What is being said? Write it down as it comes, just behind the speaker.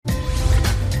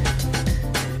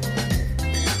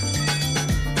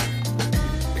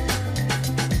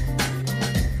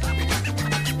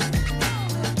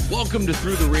Welcome to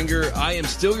Through the Ringer. I am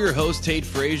still your host, Tate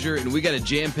Frazier, and we got a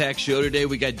jam-packed show today.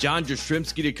 We got John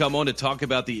Jastrzemski to come on to talk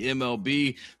about the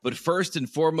MLB. But first and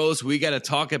foremost, we got to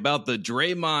talk about the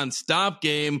Draymond stop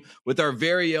game with our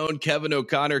very own Kevin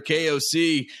O'Connor,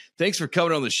 KOC. Thanks for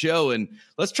coming on the show, and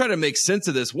let's try to make sense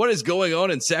of this. What is going on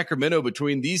in Sacramento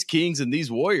between these Kings and these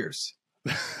Warriors?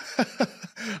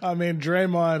 I mean,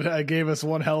 Draymond gave us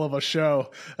one hell of a show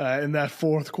in that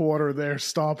fourth quarter there,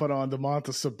 stomping on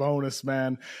Domantas Sabonis,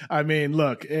 man. I mean,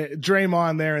 look,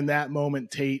 Draymond there in that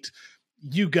moment, Tate,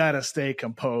 you got to stay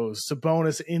composed.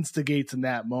 Sabonis instigates in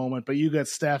that moment, but you got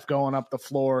Steph going up the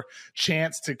floor,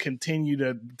 chance to continue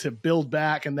to build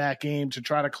back in that game to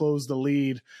try to close the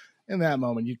lead. In that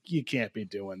moment, you can't be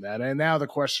doing that. And now the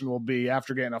question will be,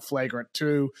 after getting a flagrant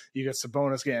 2, you got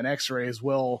Sabonis getting x-rays,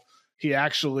 will he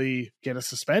actually get a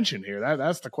suspension here?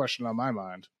 That's the question on my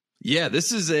mind. Yeah,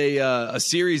 this is a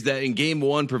series that in game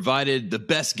one provided the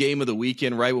best game of the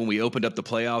weekend, right? When we opened up the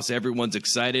playoffs, everyone's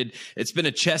excited. It's been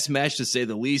a chess match, to say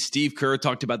the least. Steve Kerr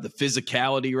talked about the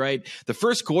physicality, right? The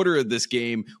first quarter of this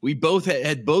game, we both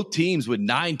had both teams with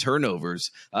 9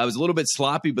 turnovers. It was a little bit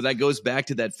sloppy, but that goes back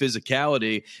to that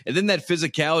physicality. And then that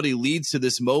physicality leads to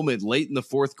this moment late in the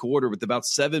fourth quarter with about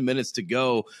 7 minutes to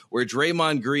go where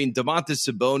Draymond Green, Domantas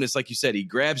Sabonis, like you said, he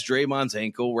grabs Draymond's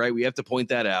ankle, right? We have to point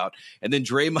that out. And then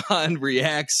Draymond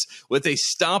reacts with a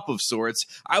stomp of sorts.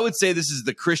 I would say this is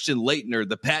the Christian Laettner,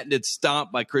 the patented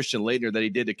stomp by Christian Laettner that he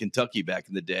did to Kentucky back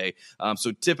in the day.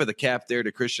 So tip of the cap there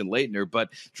to Christian Laettner.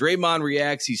 But Draymond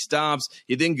reacts, he stomps,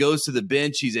 he then goes to the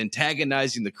bench, he's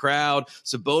antagonizing the crowd.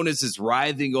 Sabonis is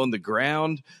writhing on the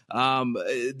ground.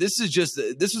 This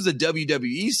was a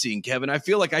WWE scene, Kevin. I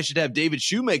feel like I should have David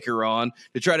Shoemaker on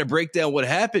to try to break down what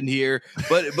happened here.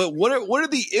 But what are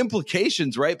the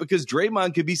implications, right? Because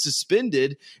Draymond could be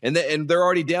suspended and they're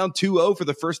already down 2-0 for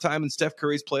the first time in Steph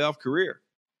Curry's playoff career.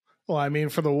 Well, I mean,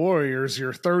 for the Warriors,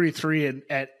 you're 33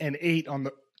 and 8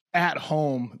 at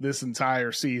home this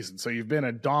entire season. So you've been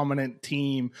a dominant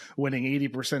team, winning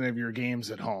 80% of your games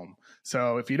at home.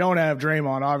 So if you don't have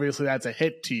Draymond, obviously that's a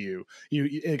hit to you.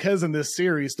 Because in this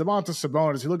series, Domantas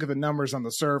Sabonis, you look at the numbers on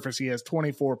the surface, he has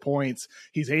 24 points.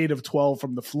 He's 8 of 12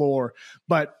 from the floor.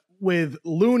 But with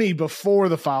Looney before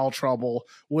the foul trouble,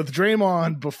 with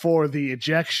Draymond before the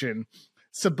ejection,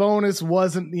 Sabonis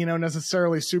wasn't,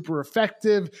 necessarily super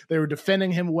effective. They were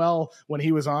defending him well when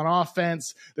he was on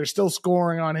offense. They're still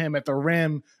scoring on him at the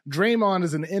rim. Draymond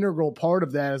is an integral part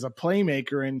of that as a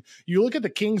playmaker. And you look at the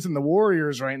Kings and the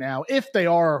Warriors right now, if they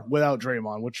are without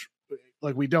Draymond, which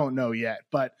we don't know yet,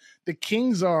 but the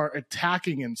Kings are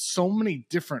attacking in so many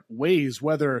different ways,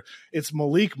 whether it's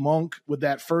Malik Monk with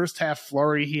that first half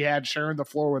flurry he had sharing the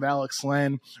floor with Alex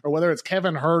Len, or whether it's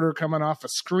Kevin Huerter coming off of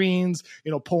screens,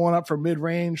 pulling up from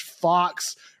mid-range,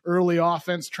 Fox, early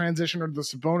offense transition, or the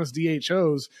Sabonis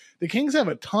DHOs. The Kings have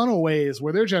a ton of ways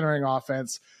where they're generating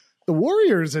offense. The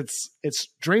Warriors, it's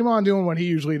Draymond doing what he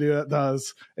usually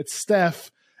does. It's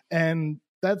Steph, and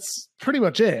that's pretty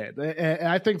much it. And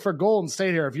I think for Golden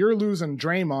State here, if you're losing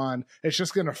Draymond, it's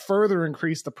just going to further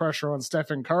increase the pressure on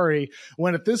Stephen Curry,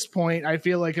 when at this point, I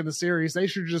feel like in the series, they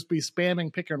should just be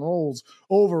spamming pick and rolls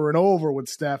over and over with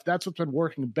Steph. That's what's been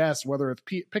working best, whether it's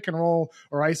pick and roll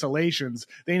or isolations.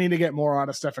 They need to get more out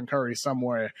of Stephen Curry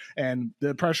somewhere, and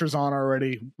the pressure's on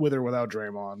already with or without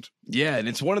Draymond. Yeah, and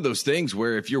it's one of those things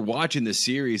where if you're watching the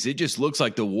series, it just looks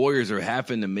like the Warriors are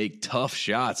having to make tough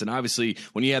shots. And obviously,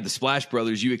 when you have the Splash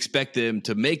Brothers, you expect them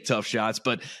to make tough shots,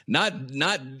 but not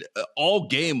all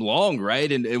game long,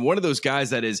 right? And one of those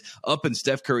guys that is up in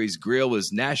Steph Curry's grill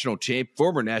is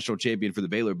former national champion for the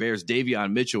Baylor Bears,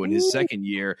 Davion Mitchell, in his second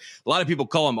year. A lot of people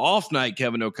call him off night,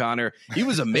 Kevin O'Connor. He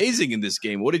was amazing in this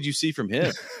game. What did you see from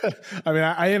him? I mean,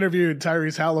 I interviewed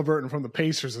Tyrese Halliburton from the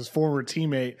Pacers, his former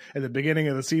teammate, at the beginning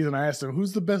of the season. I asked him,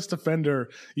 who's the best defender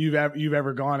you've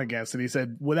ever gone against? And he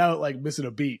said, without missing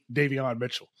a beat, Davion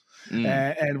Mitchell.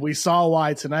 And we saw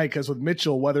why tonight, because with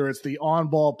Mitchell, whether it's the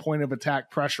on-ball point of attack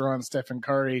pressure on Stephen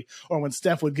Curry, or when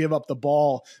Steph would give up the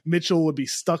ball, Mitchell would be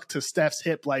stuck to Steph's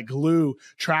hip like glue,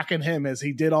 tracking him as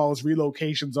he did all his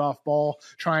relocations off ball,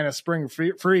 trying to spring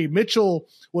free. Mitchell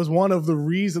was one of the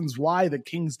reasons why the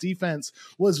Kings defense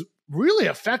was really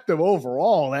effective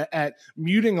overall at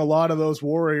muting a lot of those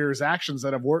Warriors actions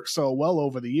that have worked so well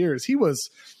over the years. He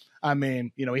was,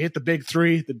 he hit the big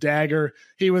 3, the dagger.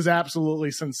 He was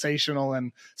absolutely sensational,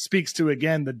 and speaks to,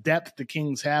 again, the depth the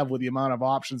Kings have with the amount of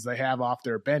options they have off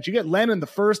their bench. You get Len in the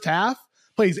first half,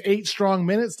 plays 8 strong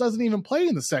minutes, doesn't even play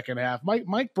in the second half.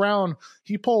 Mike Brown,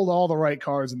 he pulled all the right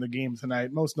cards in the game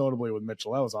tonight, most notably with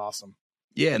Mitchell. That was awesome.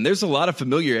 Yeah, and there's a lot of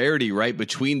familiarity, right,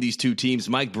 between these two teams.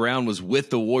 Mike Brown was with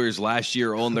the Warriors last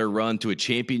year on their run to a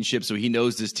championship, so he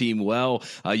knows this team well.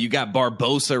 You got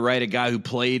Barbosa, right, a guy who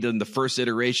played in the first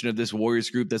iteration of this Warriors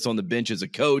group that's on the bench as a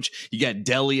coach. You got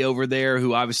Delly over there,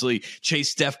 who obviously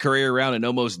chased Steph Curry around and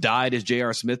almost died, as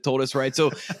J.R. Smith told us, right?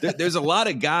 So there's a lot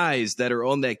of guys that are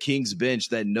on that Kings bench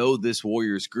that know this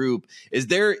Warriors group. Is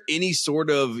there any sort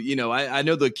of, I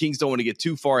know the Kings don't want to get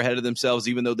too far ahead of themselves,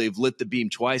 even though they've lit the beam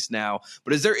twice now,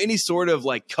 but is there any sort of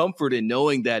like comfort in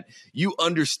knowing that you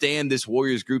understand this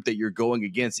Warriors group that you're going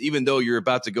against, even though you're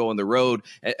about to go on the road?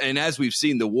 And as we've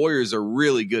seen, the Warriors are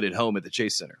really good at home at the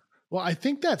Chase Center. Well, I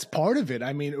think that's part of it.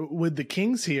 I mean, with the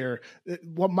Kings here,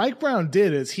 what Mike Brown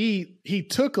did is he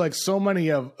took like so many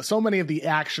of the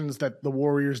actions that the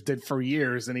Warriors did for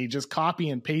years, and he just copy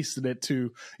and pasted it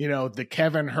to, the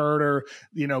Kevin Huerter,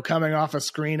 coming off of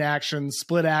screen actions,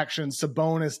 split actions,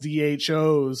 Sabonis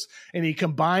DHOs, and he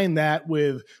combined that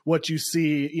with what you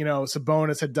see,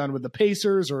 Sabonis had done with the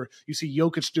Pacers, or you see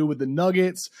Jokic do with the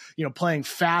Nuggets, playing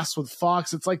fast with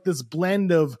Fox. It's like this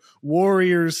blend of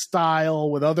Warriors style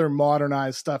with other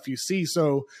modernized stuff you see.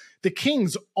 So the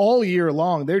Kings all year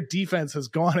long, their defense has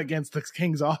gone against the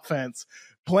Kings offense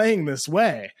playing this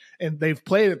way, and they've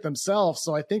played it themselves.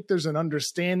 So I think there's an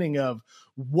understanding of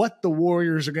what the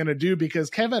Warriors are going to do, because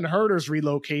Kevin Huerter's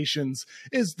relocations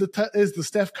is the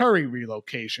Steph Curry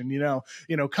relocation.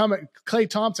 Klay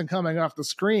Thompson coming off the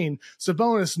screen,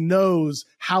 Sabonis knows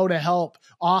how to help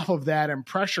off of that and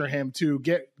pressure him to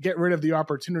get rid of the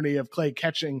opportunity of Klay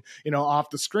catching, off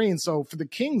the screen. So for the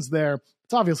Kings there,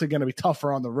 it's obviously going to be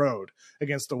tougher on the road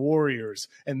against the Warriors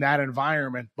in that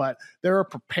environment, but they're a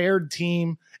prepared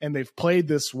team and they've played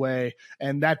this way,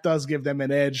 and that does give them an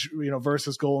edge,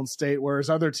 versus Golden State, whereas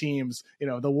other teams,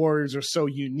 the Warriors are so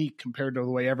unique compared to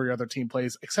the way every other team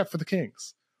plays, except for the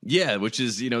Kings. Yeah, which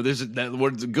is, there's that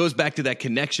what goes back to that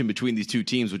connection between these two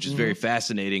teams, which is very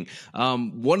fascinating.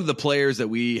 One of the players that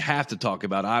we have to talk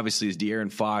about, obviously, is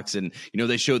De'Aaron Fox. And,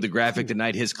 they showed the graphic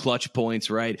tonight, his clutch points,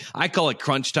 right? I call it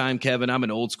crunch time, Kevin. I'm an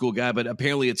old school guy, but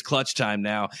apparently it's clutch time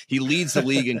now. He leads the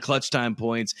league in clutch time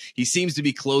points. He seems to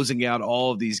be closing out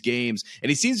all of these games,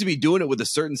 and he seems to be doing it with a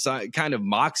certain kind of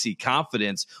moxie,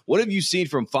 confidence. What have you seen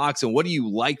from Fox, and what do you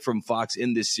like from Fox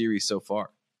in this series so far?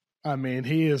 I mean,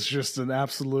 he is just an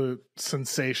absolute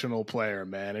sensational player,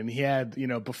 man. And he had,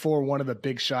 before one of the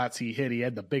big shots he hit, he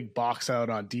had the big box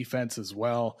out on defense as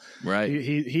well. Right.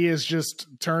 He has just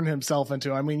turned himself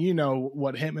into,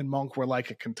 what him and Monk were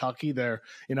like at Kentucky. They're,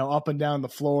 up and down the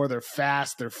floor. They're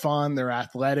fast. They're fun. They're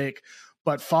athletic.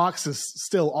 But Fox is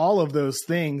still all of those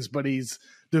things, but he's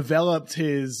developed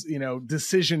his,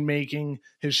 decision-making,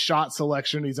 his shot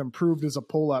selection. He's improved as a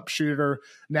pull-up shooter.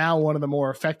 Now one of the more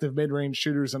effective mid-range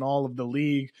shooters in all of the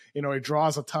league. He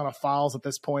draws a ton of fouls at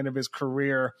this point of his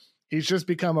career. He's just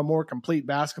become a more complete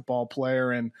basketball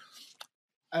player. And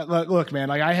look, man,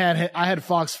 like I had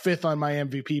Fox fifth on my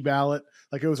MVP ballot.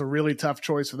 Like it was a really tough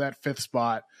choice for that fifth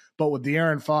spot. But with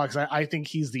De'Aaron Fox, I think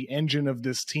he's the engine of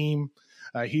this team.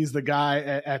 He's the guy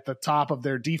at the top of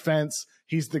their defense.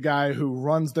 He's the guy who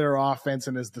runs their offense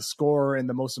and is the scorer in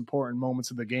the most important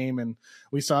moments of the game. And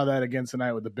we saw that again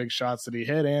tonight with the big shots that he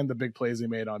hit and the big plays he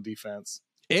made on defense.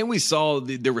 And we saw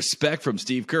the respect from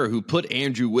Steve Kerr, who put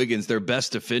Andrew Wiggins, their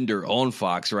best defender, on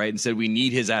Fox, right? And said we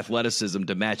need his athleticism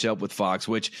to match up with Fox,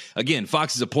 which, again,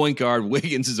 Fox is a point guard,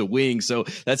 Wiggins is a wing. So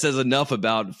that says enough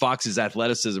about Fox's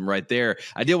athleticism right there.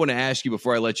 I did want to ask you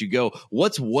before I let you go,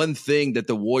 what's one thing that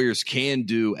the Warriors can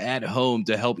do at home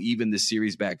to help even this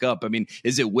series back up? I mean,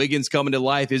 is it Wiggins coming to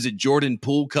life? Is it Jordan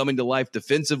Poole coming to life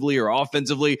defensively or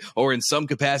offensively or in some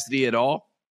capacity at all?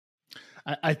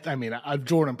 I mean,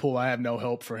 Jordan Poole, I have no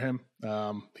hope for him.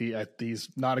 He's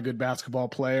not a good basketball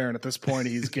player, and at this point,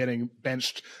 he's getting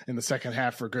benched in the second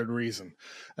half for good reason.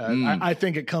 I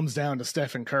think it comes down to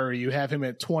Stephen Curry. You have him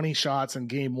at 20 shots in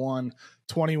game one,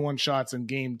 21 shots in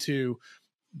game two.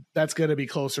 That's going to be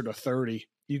closer to 30.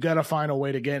 You got to find a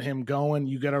way to get him going.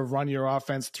 You got to run your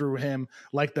offense through him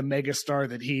like the megastar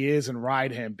that he is and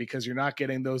ride him, because you're not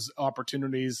getting those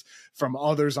opportunities from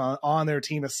others on their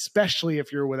team, especially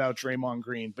if you're without Draymond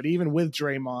Green. But even with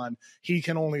Draymond, he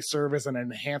can only serve as an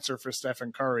enhancer for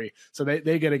Stephen Curry. So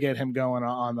they got to get him going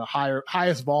on the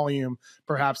highest volume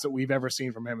perhaps that we've ever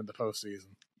seen from him in the postseason.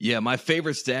 Yeah, my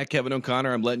favorite stat, Kevin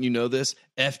O'Connor, I'm letting you know this,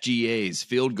 FGAs,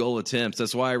 field goal attempts.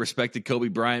 That's why I respected Kobe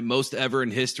Bryant most ever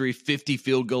in history, 50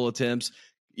 field goal attempts.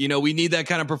 We need that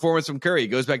kind of performance from Curry. He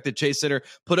goes back to Chase Center,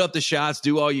 put up the shots,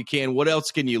 do all you can. What else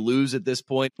can you lose at this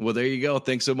point? Well, there you go.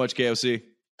 Thanks so much, KOC.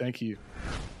 Thank you.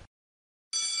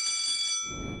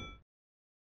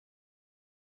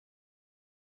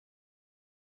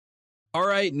 All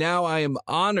right, now I am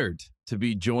honored to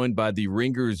be joined by the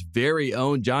Ringer's very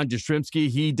own John Jastrzemski.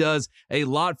 He does a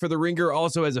lot for the Ringer,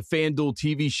 also has a FanDuel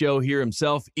TV show here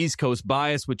himself, East Coast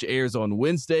Bias, which airs on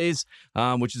Wednesdays,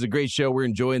 which is a great show. We're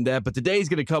enjoying that. But today he's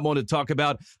going to come on to talk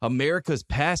about America's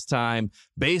pastime,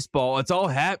 baseball. It's all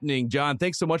happening. John,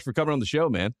 thanks so much for coming on the show,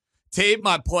 man. Tate,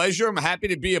 my pleasure. I'm happy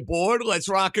to be aboard. Let's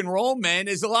rock and roll, man.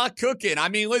 There's a lot cooking. I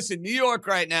mean, listen, New York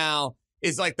right now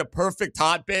is like the perfect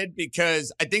hotbed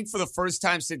because I think for the first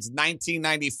time since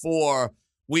 1994,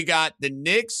 we got the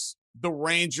Knicks, the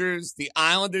Rangers, the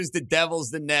Islanders, the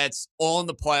Devils, the Nets, all in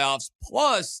the playoffs.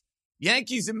 Plus,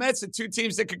 Yankees and Mets are two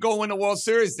teams that could go win the World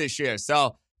Series this year.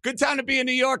 So, good time to be a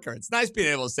New Yorker. It's nice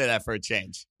being able to say that for a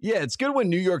change. Yeah, it's good when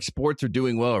New York sports are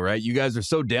doing well, right? You guys are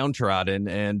so downtrodden,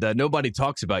 and nobody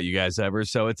talks about you guys ever.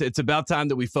 So it's about time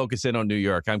that we focus in on New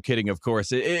York. I'm kidding, of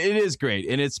course. It is great,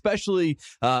 and especially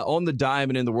on the dime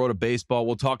and in the world of baseball.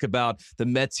 We'll talk about the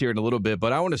Mets here in a little bit,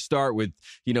 but I want to start with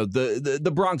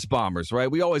the Bronx Bombers, right?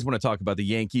 We always want to talk about the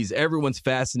Yankees. Everyone's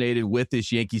fascinated with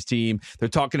this Yankees team. They're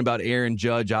talking about Aaron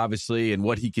Judge, obviously, and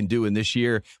what he can do in this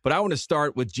year. But I want to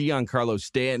start with Giancarlo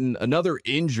Stanton, another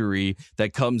injury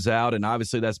that comes out, and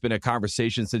obviously that's been a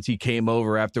conversation since he came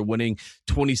over after winning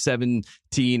 2017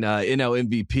 NL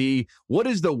MVP. What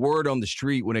is the word on the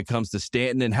street when it comes to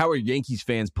Stanton, and how are Yankees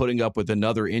fans putting up with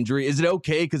another injury? Is it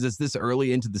okay because it's this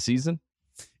early into the season?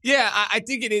 Yeah, I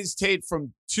think it is, Tate,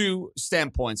 from two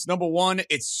standpoints. Number one,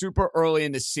 it's super early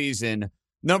in the season.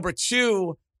 Number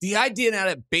two, the idea now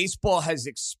that baseball has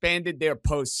expanded their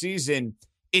postseason,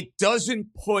 it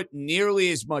doesn't put nearly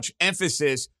as much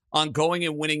emphasis on going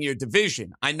and winning your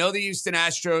division. I know the Houston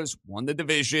Astros won the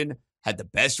division, had the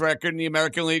best record in the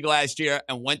American League last year,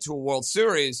 and went to a World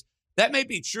Series. That may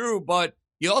be true, but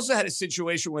you also had a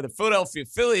situation where the Philadelphia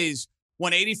Phillies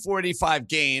won 84, 85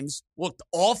 games, looked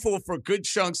awful for good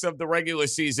chunks of the regular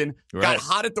season, right, got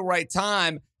hot at the right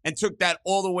time, and took that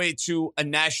all the way to a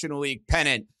National League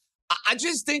pennant. I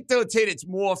just think, though, Tate, it's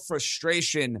more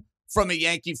frustration from a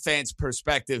Yankee fan's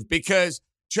perspective because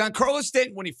Giancarlo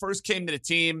Stanton, when he first came to the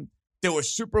team, there were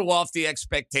super lofty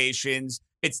expectations.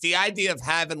 It's the idea of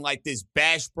having like this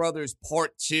Bash Brothers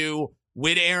Part 2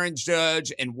 with Aaron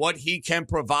Judge and what he can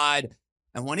provide.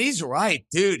 And when he's right,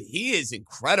 dude, he is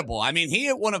incredible. I mean, he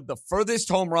hit one of the furthest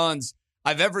home runs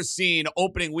I've ever seen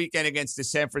opening weekend against the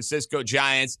San Francisco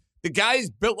Giants. The guy is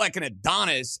built like an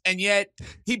Adonis, and yet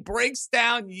he breaks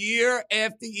down year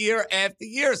after year after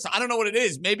year. So I don't know what it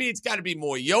is. Maybe it's got to be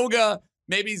more yoga.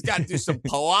 Maybe he's got to do some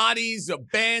Pilates or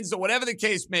bands or whatever the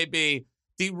case may be.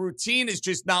 The routine is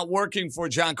just not working for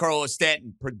Giancarlo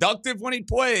Stanton. Productive when he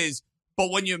plays, but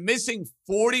when you're missing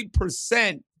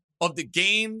 40% of the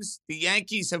games the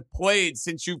Yankees have played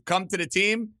since you've come to the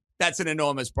team, that's an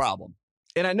enormous problem.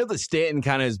 And I know that Stanton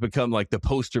kind of has become like the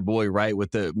poster boy, right?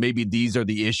 With maybe these are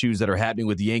the issues that are happening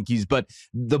with the Yankees, but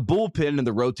the bullpen and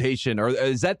the rotation,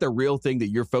 is that the real thing that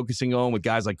you're focusing on with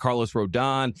guys like Carlos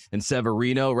Rodon and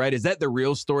Severino, right? Is that the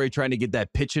real story, trying to get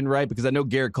that pitching right? Because I know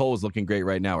Garrett Cole is looking great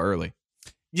right now early.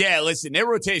 Yeah, listen, their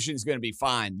rotation is going to be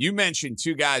fine. You mentioned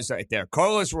two guys right there.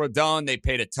 Carlos Rodon, they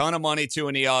paid a ton of money to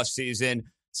in the offseason.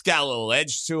 It's got a little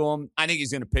edge to him. I think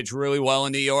he's going to pitch really well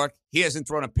in New York. He hasn't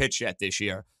thrown a pitch yet this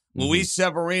year. Luis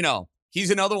Severino,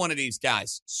 he's another one of these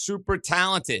guys, super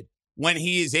talented. When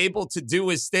he is able to do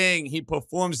his thing, he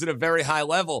performs at a very high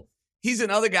level. He's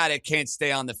another guy that can't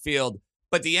stay on the field.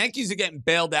 But the Yankees are getting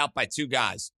bailed out by two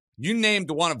guys. You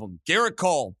named one of them, Garrett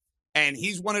Cole. And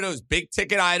he's one of those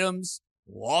big-ticket items,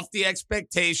 lofty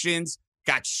expectations,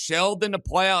 got shelled in the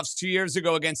playoffs 2 years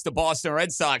ago against the Boston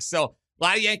Red Sox. So a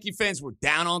lot of Yankee fans were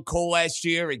down on Cole last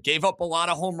year. He gave up a lot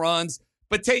of home runs.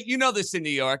 But Tate, you know this in New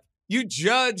York. You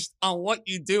judged on what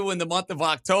you do in the month of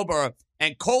October,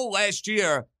 and Cole last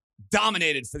year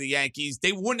dominated for the Yankees.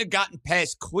 They wouldn't have gotten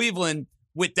past Cleveland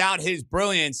without his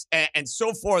brilliance, and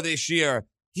so far this year,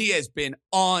 he has been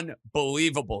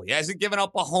unbelievable. He hasn't given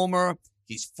up a homer.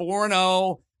 He's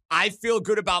 4-0. I feel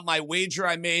good about my wager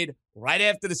I made right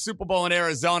after the Super Bowl in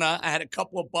Arizona. I had a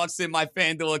couple of bucks in my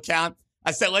FanDuel account.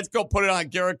 I said, let's go put it on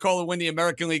Garrett Cole to win the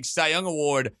American League Cy Young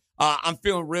Award. I'm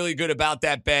feeling really good about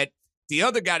that bet. The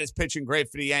other guy that's pitching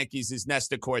great for the Yankees is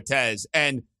Nestor Cortez.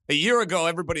 And a year ago,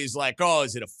 everybody's like, oh,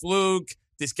 is it a fluke?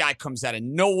 This guy comes out of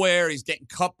nowhere. He's getting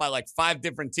cut by like 5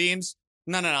 different teams.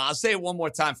 No. I'll say it one more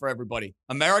time for everybody.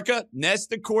 America,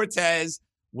 Nestor Cortez,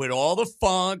 with all the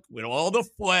funk, with all the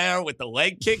flair, with the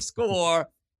leg kick score,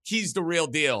 he's the real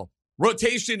deal.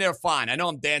 Rotation, they're fine. I know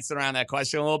I'm dancing around that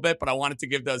question a little bit, but I wanted to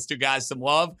give those two guys some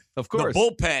love. Of course. The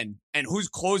bullpen and who's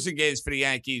closing games for the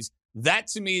Yankees, that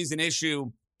to me is an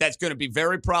issue that's going to be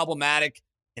very problematic.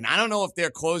 And I don't know if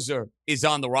their closer is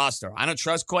on the roster. I don't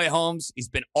trust Clay Holmes. He's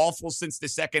been awful since the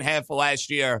second half of last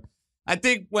year. I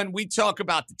think when we talk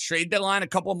about the trade deadline a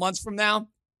couple of months from now,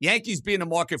 Yankees be in the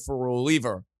market for a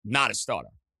reliever, not a starter.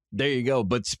 There you go.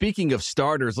 But speaking of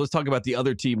starters, let's talk about the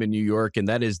other team in New York, and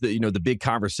that is the big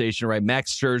conversation, right?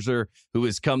 Max Scherzer, who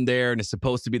has come there and is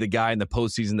supposed to be the guy in the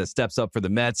postseason that steps up for the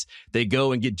Mets. They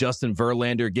go and get Justin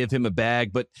Verlander, give him a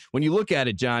bag. But when you look at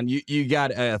it, John, you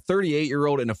got a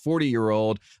 38-year-old and a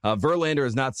 40-year-old. Verlander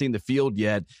has not seen the field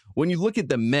yet. When you look at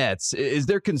the Mets, is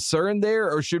there concern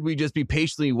there, or should we just be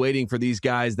patiently waiting for these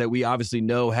guys that we obviously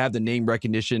know have the name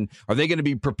recognition? Are they going to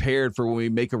be prepared for when we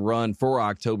make a run for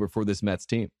October for this Mets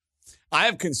team? I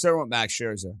have concern with Max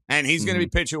Scherzer, and he's going to be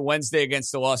pitching Wednesday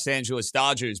against the Los Angeles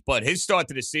Dodgers, but his start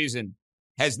to the season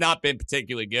has not been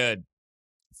particularly good.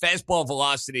 Fastball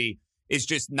velocity is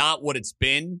just not what it's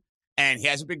been, and he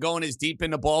hasn't been going as deep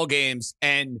into ball games.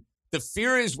 And the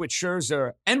fear is with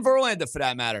Scherzer and Verlander, for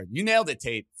that matter. You nailed it,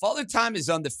 Tate. Father Time is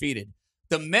undefeated.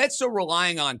 The Mets are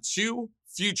relying on two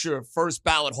future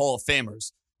first-ballot Hall of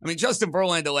Famers. I mean, Justin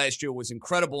Verlander last year was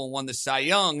incredible and won the Cy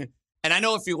Young. And I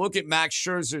know if you look at Max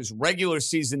Scherzer's regular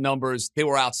season numbers, they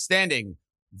were outstanding.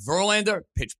 Verlander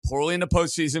pitched poorly in the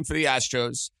postseason for the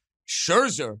Astros.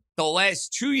 Scherzer, the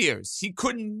last 2 years, he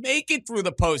couldn't make it through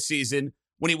the postseason.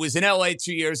 When he was in L.A.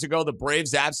 2 years ago, the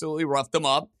Braves absolutely roughed him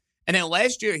up. And then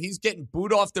last year, he's getting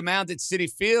booed off the mound at Citi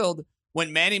Field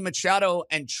when Manny Machado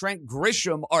and Trent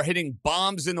Grisham are hitting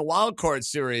bombs in the wild card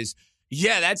series.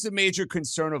 Yeah, that's a major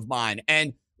concern of mine.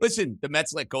 And listen, the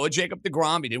Mets let go of Jacob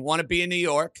deGrom. He didn't want to be in New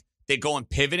York. They go and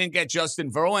pivot and get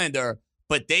Justin Verlander,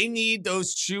 but they need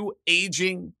those two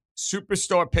aging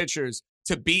superstar pitchers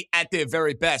to be at their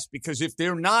very best, because if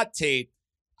they're not, Tate,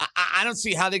 I don't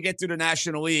see how they get through the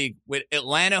National League with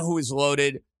Atlanta, who is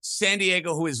loaded, San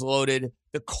Diego, who is loaded.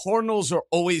 The Cardinals are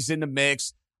always in the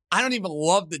mix. I don't even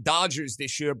love the Dodgers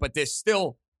this year, but they're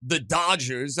still the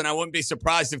Dodgers, and I wouldn't be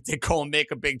surprised if they go and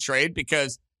make a big trade,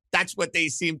 because that's what they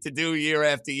seem to do year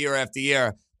after year after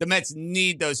year. The Mets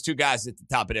need those two guys at the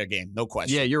top of their game. No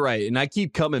question. Yeah, you're right. And I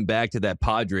keep coming back to that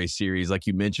Padres series, like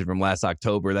you mentioned, from last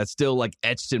October. That's still like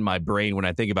etched in my brain when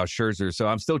I think about Scherzer. So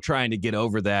I'm still trying to get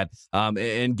over that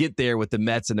and get there with the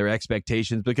Mets and their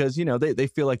expectations, because, they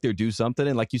feel like they're due something.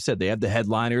 And like you said, they have the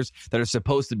headliners that are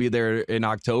supposed to be there in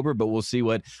October, but we'll see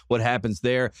what happens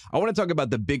there. I want to talk about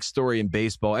the big story in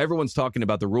baseball. Everyone's talking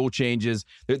about the rule changes.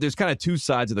 There's kind of two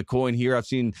sides of the coin here. I've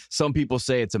seen some people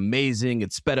say it's amazing.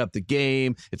 It sped up the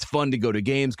game. It's fun to go to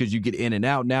games because you get in and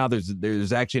out now.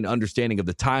 There's actually an understanding of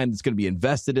the time that's going to be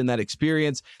invested in that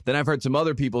experience. Then I've heard some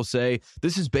other people say,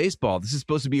 this is baseball. This is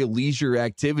supposed to be a leisure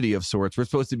activity of sorts. We're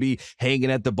supposed to be hanging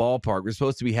at the ballpark. We're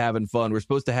supposed to be having fun. We're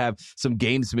supposed to have some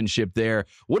gamesmanship there.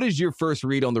 What is your first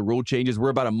read on the rule changes? We're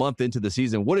about a month into the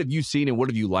season. What have you seen and what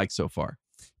have you liked so far?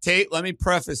 Tate, let me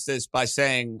preface this by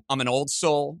saying I'm an old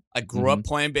soul. I grew up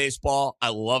playing baseball. I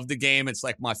love the game. It's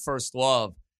like my first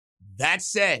love. That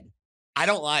said,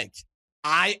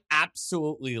 I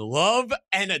absolutely love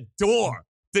and adore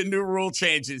the new rule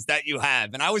changes that you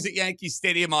have. And I was at Yankee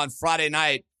Stadium on Friday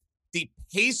night. The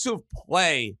pace of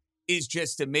play is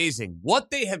just amazing. What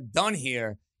they have done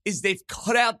here is they've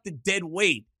cut out the dead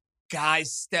weight.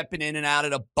 Guys stepping in and out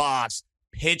of the box,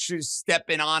 pitchers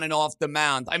stepping on and off the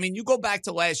mound. I mean, you go back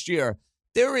to last year,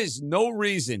 there is no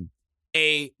reason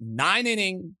a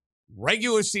 9-inning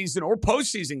regular season or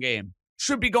postseason game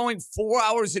should be going 4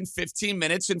 hours and 15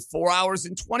 minutes and 4 hours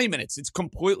and 20 minutes. It's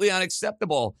completely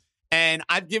unacceptable. And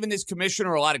I've given this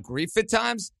commissioner a lot of grief at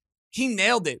times. He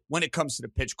nailed it when it comes to the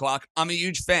pitch clock. I'm a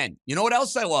huge fan. You know what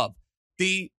else I love?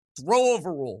 The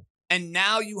throw-over rule. And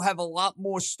now you have a lot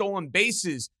more stolen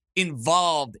bases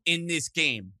involved in this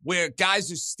game where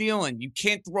guys are stealing. You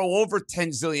can't throw over 10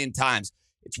 zillion times.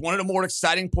 It's one of the more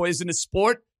exciting plays in the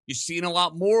sport. You're seeing a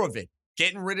lot more of it.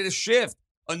 Getting rid of the shift.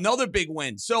 Another big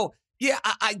win. So, yeah,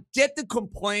 I get the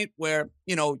complaint where,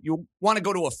 you want to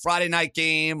go to a Friday night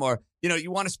game or,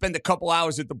 you want to spend a couple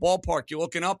hours at the ballpark. You're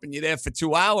looking up and you're there for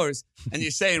 2 hours and you're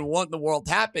saying, what in the world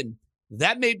happened?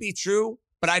 That may be true,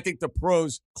 but I think the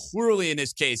pros clearly in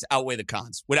this case outweigh the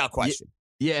cons without question.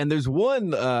 Yeah, and there's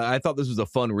one, I thought this was a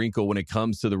fun wrinkle when it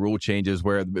comes to the rule changes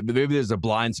where maybe there's a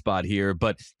blind spot here,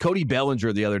 but Cody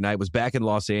Bellinger the other night was back in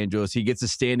Los Angeles. He gets a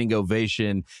standing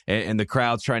ovation, and the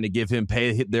crowd's trying to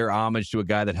pay their homage to a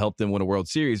guy that helped them win a World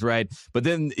Series, right? But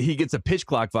then he gets a pitch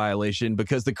clock violation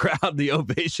because the crowd, the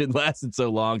ovation lasted so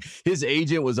long. His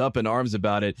agent was up in arms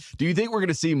about it. Do you think we're going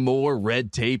to see more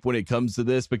red tape when it comes to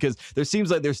this? Because there seems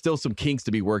like there's still some kinks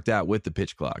to be worked out with the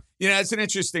pitch clock. It's an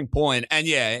interesting point. And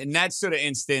yeah, in that sort of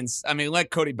instance, I mean, let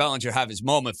Cody Bellinger have his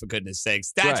moment, for goodness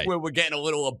sakes. That's right. Where we're getting a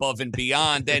little above and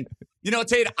beyond. And,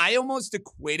 Tate, I almost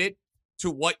equate it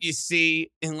to what you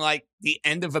see in like the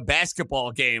end of a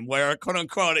basketball game where, quote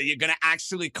unquote, you're going to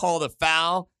actually call the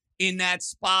foul in that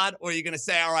spot, or you're going to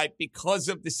say, all right, because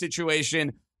of the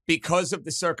situation, because of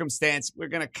the circumstance, we're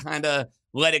going to kind of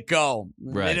let it go.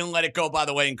 Right. They didn't let it go, by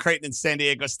the way, in Creighton and San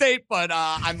Diego State, but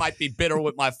I might be bitter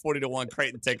with my 40-1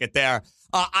 Creighton ticket there.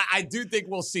 I do think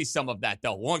we'll see some of that,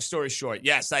 though. Long story short,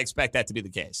 yes, I expect that to be the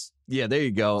case. Yeah, there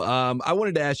you go. I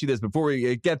wanted to ask you this before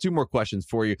we get two more questions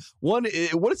for you. One,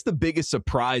 what is the biggest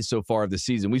surprise so far of the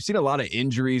season? We've seen a lot of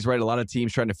injuries, right? A lot of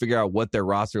teams trying to figure out what their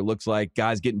roster looks like,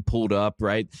 guys getting pulled up,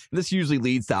 right? And this usually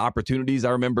leads to opportunities.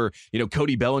 I remember,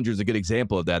 Cody Bellinger is a good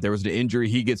example of that. There was an injury,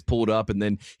 he gets pulled up, and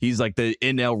then he's like the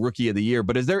NL Rookie of the Year.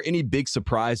 But is there any big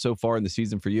surprise so far in the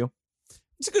season for you?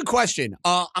 It's a good question.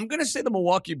 I'm going to say the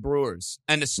Milwaukee Brewers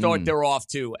and the start they're off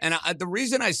to. And the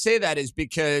reason I say that is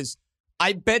because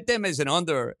I bet them as an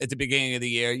under at the beginning of the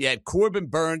year. You had Corbin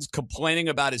Burns complaining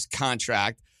about his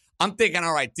contract. I'm thinking,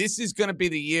 all right, this is going to be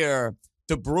the year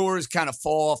the Brewers kind of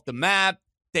fall off the map.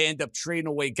 They end up trading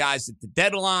away guys at the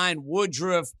deadline,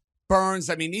 Woodruff, Burns.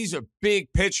 I mean, these are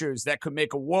big pitchers that could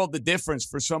make a world of difference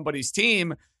for somebody's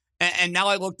team. And now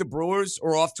I look, the Brewers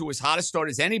are off to as hot a start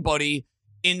as anybody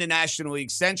in the National League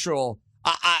Central.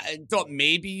 I thought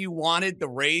maybe you wanted the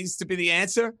Rays to be the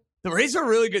answer. The Rays are a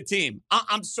really good team.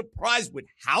 I'm surprised with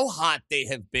how hot they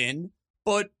have been.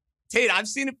 But, Tate, I've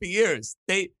seen it for years.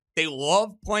 They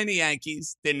love playing the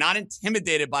Yankees. They're not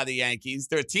intimidated by the Yankees.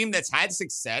 They're a team that's had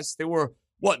success. They were,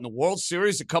 in the World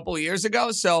Series a couple of years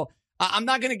ago? So I'm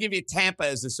not going to give you Tampa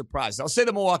as a surprise. I'll say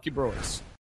the Milwaukee Brewers.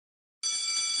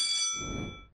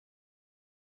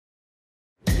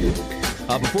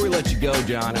 Before we let you go,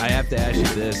 John, I have to ask you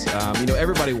this.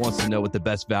 Everybody wants to know what the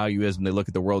best value is when they look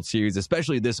at the World Series,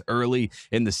 especially this early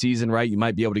in the season, right? You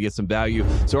might be able to get some value.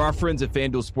 So our friends at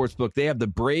FanDuel Sportsbook, they have the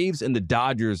Braves and the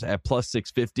Dodgers at plus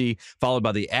 650, followed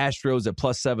by the Astros at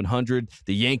plus 700,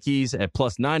 the Yankees at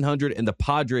plus 900, and the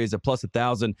Padres at plus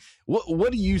 1,000.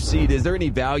 What do you see? Is there any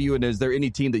value, and is there any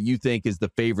team that you think is the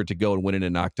favorite to go and win it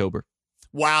in October?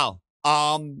 Wow.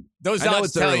 Those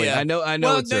odds tell you. I know.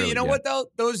 Well, it's early. You know what though?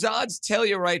 Those odds tell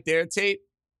you right there, Tate.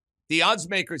 The odds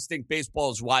makers think baseball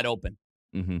is wide open,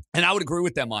 and I would agree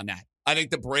with them on that. I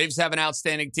think the Braves have an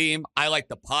outstanding team. I like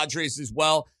the Padres as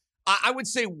well. I would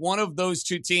say one of those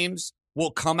two teams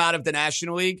will come out of the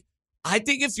National League. I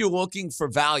think if you're looking for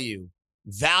value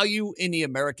in the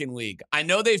American League. I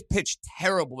know they've pitched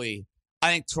terribly.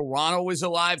 I think Toronto is a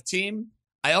live team.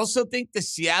 I also think the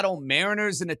Seattle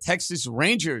Mariners and the Texas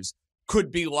Rangers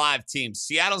could be live teams.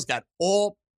 Seattle's got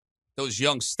all those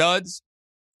young studs.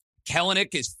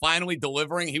 Kelenic is finally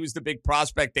delivering. He was the big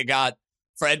prospect they got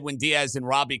for Edwin Diaz and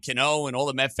Robbie Cano, and all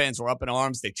the Met fans were up in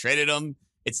arms. They traded him.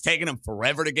 It's taken him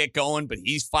forever to get going, but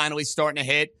he's finally starting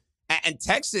to hit. And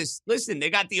Texas, listen, they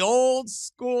got the old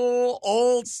school,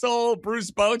 old soul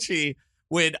Bruce Bochy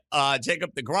with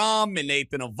Jacob deGrom and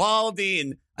Nathan Eovaldi.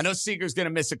 And I know Seager's going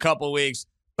to miss a couple of weeks,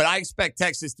 but I expect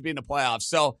Texas to be in the playoffs.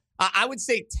 So I would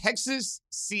say Texas,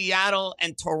 Seattle,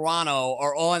 and Toronto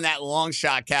are all in that long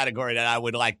shot category that I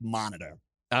would monitor.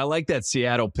 I like that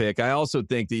Seattle pick. I also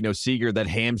think that, Seager, that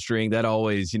hamstring, that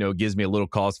always, gives me a little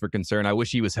cause for concern. I wish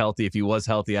he was healthy. If he was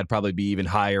healthy, I'd probably be even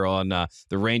higher on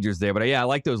the Rangers there. But yeah, I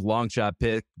like those long shot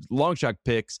picks.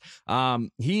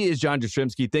 He is John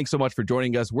Jastrzemski. Thanks so much for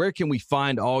joining us. Where can we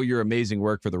find all your amazing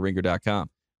work for theringer.com?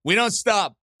 We don't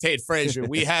stop, Tate Frazier.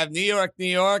 We have New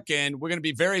York, and we're going to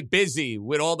be very busy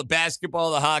with all the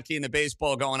basketball, the hockey, and the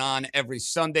baseball going on every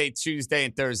Sunday, Tuesday,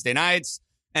 and Thursday nights.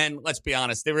 And let's be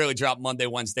honest, they really drop Monday,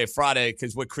 Wednesday, Friday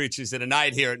because we're creatures of the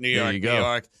night here at New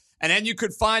York. And then you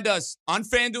could find us on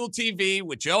FanDuel TV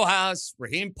with Joe House,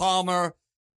 Raheem Palmer,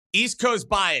 East Coast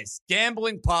Bias,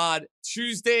 Gambling Pod,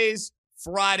 Tuesdays,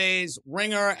 Fridays,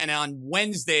 Ringer, and on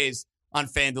Wednesdays on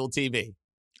FanDuel TV.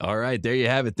 All right, there you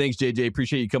have it. Thanks, JJ.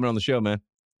 Appreciate you coming on the show, man.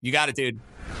 You got it, dude.